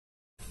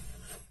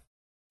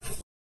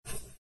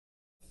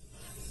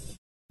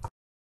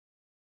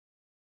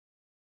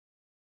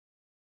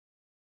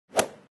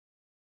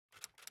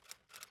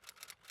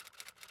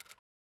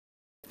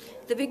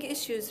The big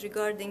issues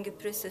regarding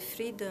press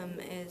freedom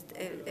is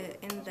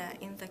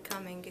in the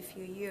coming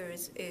few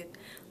years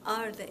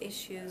are the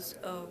issues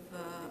of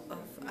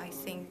I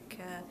think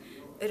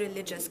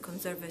religious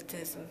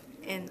conservatism,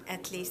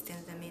 at least in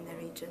the MENA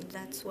region.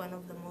 That's one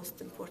of the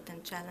most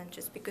important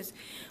challenges, because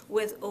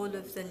with all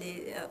of the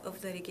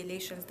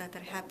regulations that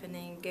are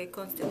happening,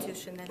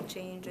 constitutional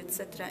change,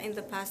 etc. In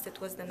the past, it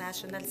was the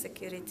national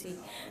security.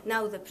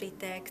 Now the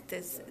pretext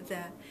is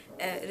the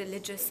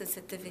religious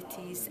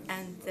sensitivities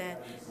and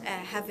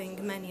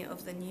having many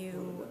of the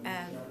new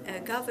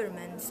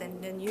governments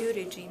and the new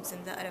regimes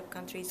in the Arab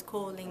countries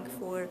calling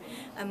for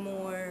a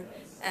more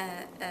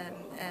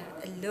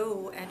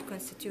law and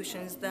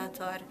constitutions that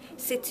are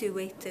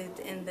situated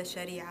in the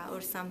Sharia or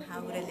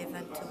somehow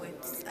relevant to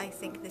it. I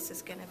think this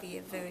is going to be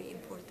a very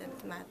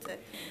important matter.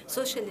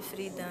 Social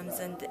freedoms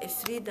and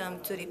freedom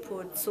to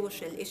report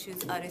social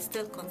issues are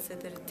still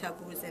considered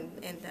taboos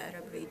in the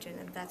Arab region,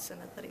 and that's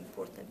another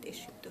important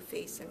issue to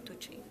face and to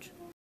change.